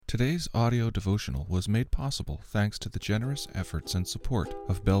Today's audio devotional was made possible thanks to the generous efforts and support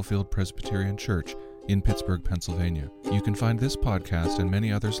of Bellefield Presbyterian Church in Pittsburgh, Pennsylvania. You can find this podcast and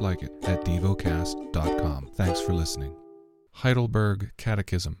many others like it at devocast.com. Thanks for listening. Heidelberg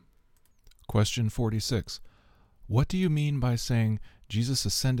Catechism. Question 46. What do you mean by saying Jesus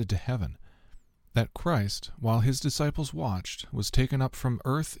ascended to heaven? That Christ, while his disciples watched, was taken up from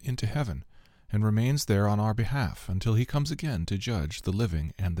earth into heaven, and remains there on our behalf until he comes again to judge the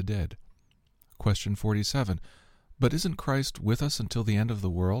living and the dead. Question 47. But isn't Christ with us until the end of the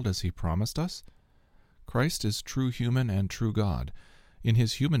world as he promised us? Christ is true human and true God. In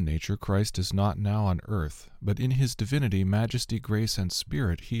his human nature, Christ is not now on earth, but in his divinity, majesty, grace, and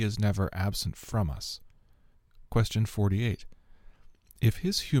spirit, he is never absent from us. Question 48. If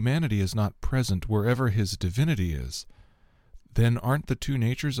his humanity is not present wherever his divinity is, then aren't the two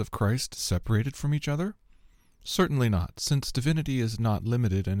natures of Christ separated from each other? Certainly not. Since divinity is not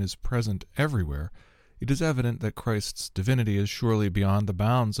limited and is present everywhere, it is evident that Christ's divinity is surely beyond the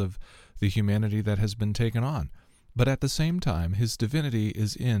bounds of the humanity that has been taken on. But at the same time, his divinity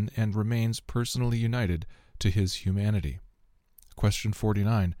is in and remains personally united to his humanity. Question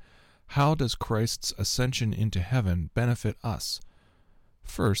 49. How does Christ's ascension into heaven benefit us?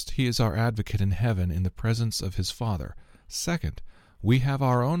 First, he is our advocate in heaven in the presence of his Father. Second, we have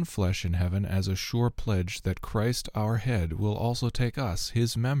our own flesh in heaven as a sure pledge that Christ our head will also take us,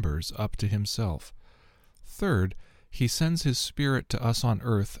 his members, up to himself. Third, he sends his Spirit to us on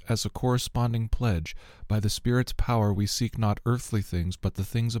earth as a corresponding pledge. By the Spirit's power we seek not earthly things, but the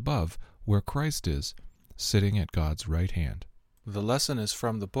things above, where Christ is, sitting at God's right hand. The lesson is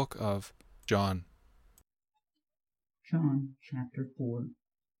from the book of John. John chapter 4.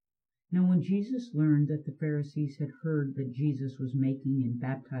 Now when Jesus learned that the Pharisees had heard that Jesus was making and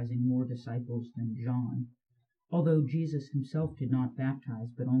baptizing more disciples than John, although Jesus himself did not baptize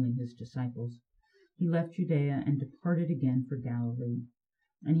but only his disciples, he left Judea and departed again for Galilee,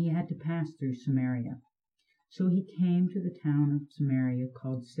 and he had to pass through Samaria. So he came to the town of Samaria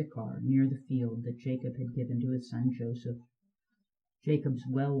called Sychar, near the field that Jacob had given to his son Joseph. Jacob's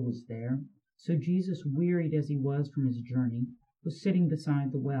well was there, so Jesus, wearied as he was from his journey, was sitting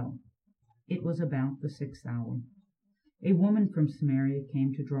beside the well. It was about the 6th hour. A woman from Samaria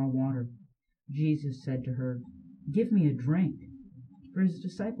came to draw water. Jesus said to her, "Give me a drink," for his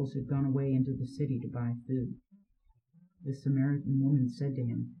disciples had gone away into the city to buy food. The Samaritan woman said to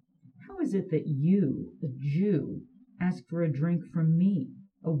him, "How is it that you, a Jew, ask for a drink from me,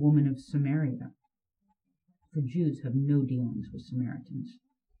 a woman of Samaria?" For Jews have no dealings with Samaritans.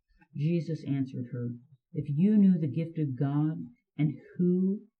 Jesus answered her, "If you knew the gift of God and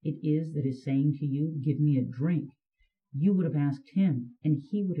who it is that is saying to you, 'Give me a drink,' you would have asked him, and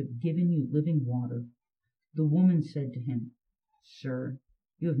he would have given you living water." The woman said to him, "Sir,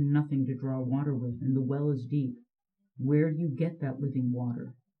 you have nothing to draw water with, and the well is deep. Where do you get that living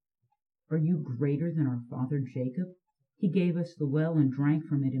water? Are you greater than our father Jacob? He gave us the well and drank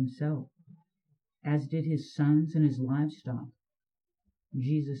from it himself, as did his sons and his livestock."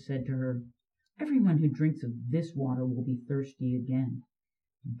 Jesus said to her, "Everyone who drinks of this water will be thirsty again.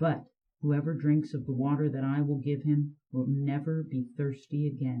 But whoever drinks of the water that I will give him will never be thirsty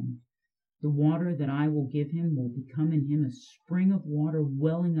again. The water that I will give him will become in him a spring of water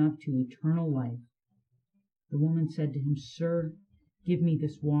welling up to eternal life." The woman said to him, "Sir, give me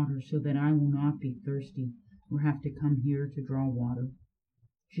this water so that I will not be thirsty or have to come here to draw water."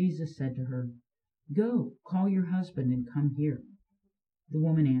 Jesus said to her, "Go, call your husband and come here." The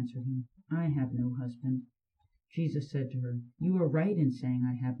woman answered him, "I have no husband." Jesus said to her, "You are right in saying,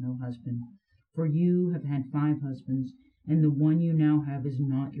 'I have no husband,' for you have had 5 husbands, and the one you now have is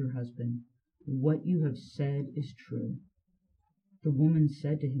not your husband. What you have said is true." The woman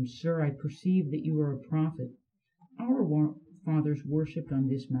said to him, "Sir, I perceive that you are a prophet. Our fathers worshipped on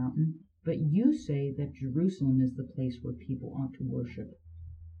this mountain, but you say that Jerusalem is the place where people ought to worship."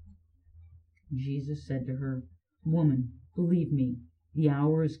 Jesus said to her, "Woman, believe me, the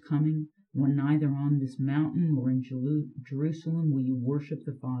hour is coming when neither on this mountain nor in Jerusalem will you worship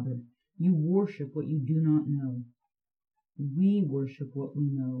the Father. You worship what you do not know. We worship what we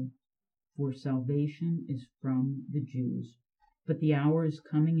know, for salvation is from the Jews. But the hour is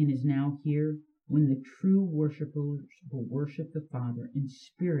coming and is now here when the true worshipers will worship the Father in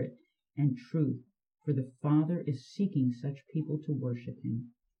spirit and truth, for the Father is seeking such people to worship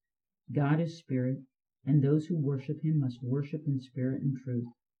him. God is spirit, and those who worship him must worship in spirit and truth."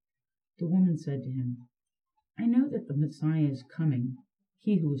 The woman said to him, "I know that the Messiah is coming,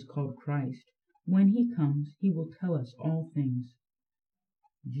 he who is called Christ. When he comes, he will tell us all things."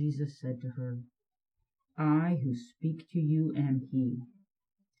 Jesus said to her, "I who speak to you am he."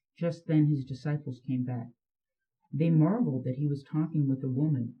 Just then his disciples came back. They marveled that he was talking with a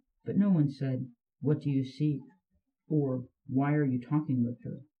woman, but no one said, "What do you seek?" or "Why are you talking with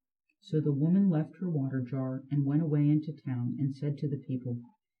her?" So the woman left her water jar and went away into town and said to the people,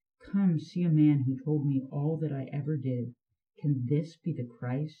 "Come, see a man who told me all that I ever did. Can this be the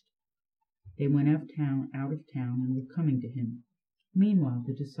Christ?" They went out of town and were coming to him. Meanwhile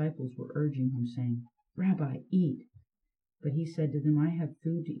the disciples were urging him, saying, "Rabbi, eat." But he said to them, "I have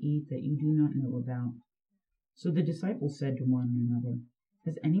food to eat that you do not know about." So the disciples said to one another,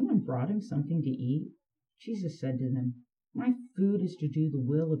 "Has anyone brought him something to eat?" Jesus said to them, "My food is to do the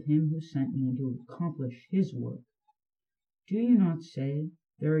will of him who sent me and to accomplish his work. Do you not say,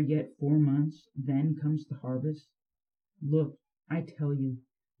 'There are yet 4 months, then comes the harvest'? Look, I tell you,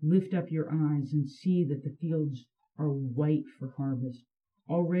 lift up your eyes and see that the fields are white for harvest.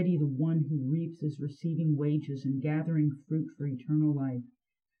 Already the one who reaps is receiving wages and gathering fruit for eternal life,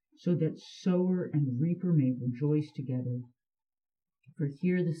 so that sower and reaper may rejoice together. For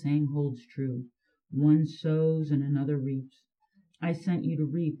here the saying holds true, one sows and another reaps. I sent you to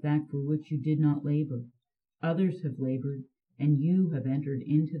reap that for which you did not labor. Others have labored, and you have entered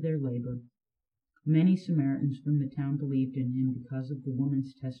into their labor." Many Samaritans from the town believed in him because of the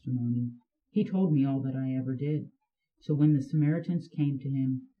woman's testimony. "He told me all that I ever did." So when the Samaritans came to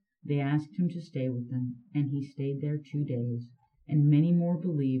him, they asked him to stay with them, and he stayed there 2 days. And many more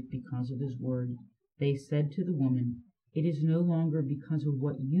believed because of his word. They said to the woman, "It is no longer because of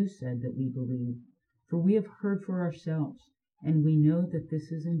what you said that we believe, for we have heard for ourselves, and we know that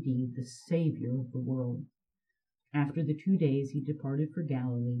this is indeed the Savior of the world." After the 2 days he departed for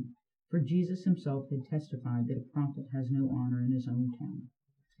Galilee, for Jesus himself had testified that a prophet has no honor in his own town.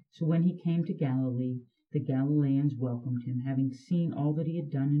 So when he came to Galilee, the Galileans welcomed him, having seen all that he had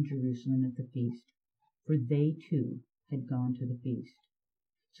done in Jerusalem at the feast, for they too had gone to the feast.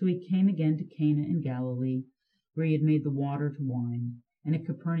 So he came again to Cana in Galilee, where he had made the water to wine. And at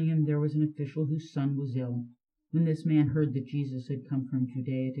Capernaum there was an official whose son was ill. When this man heard that Jesus had come from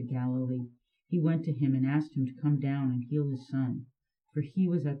Judea to Galilee, he went to him and asked him to come down and heal his son, for he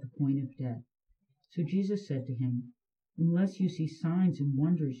was at the point of death. So Jesus said to him, "Unless you see signs and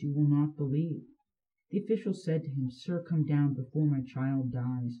wonders, you will not believe." The official said to him, "Sir, come down before my child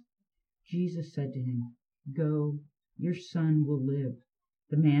dies." Jesus said to him, "Go, your son will live."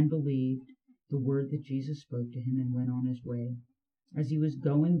 The man believed the word that Jesus spoke to him and went on his way. As he was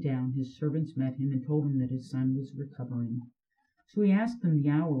going down, his servants met him and told him that his son was recovering. So he asked them the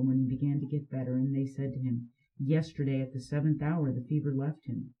hour when he began to get better, and they said to him, "Yesterday at the 7th hour the fever left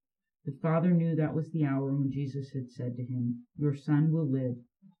him." The father knew that was the hour when Jesus had said to him, "Your son will live,"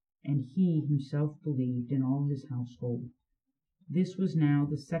 and he himself believed and all his household. This was now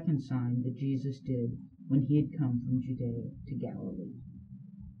the second sign that Jesus did when he had come from Judea to Galilee.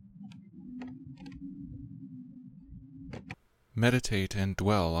 Meditate and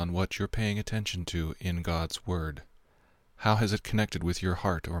dwell on what you're paying attention to in God's Word. How has it connected with your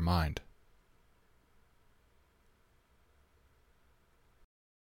heart or mind?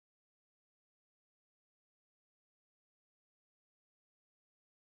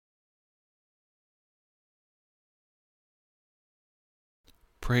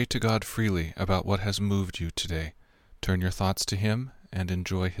 Pray to God freely about what has moved you today. Turn your thoughts to Him and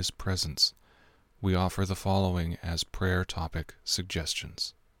enjoy His presence. We offer the following as prayer topic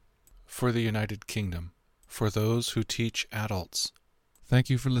suggestions. For the United Kingdom, for those who teach adults. Thank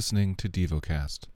you for listening to DevoCast.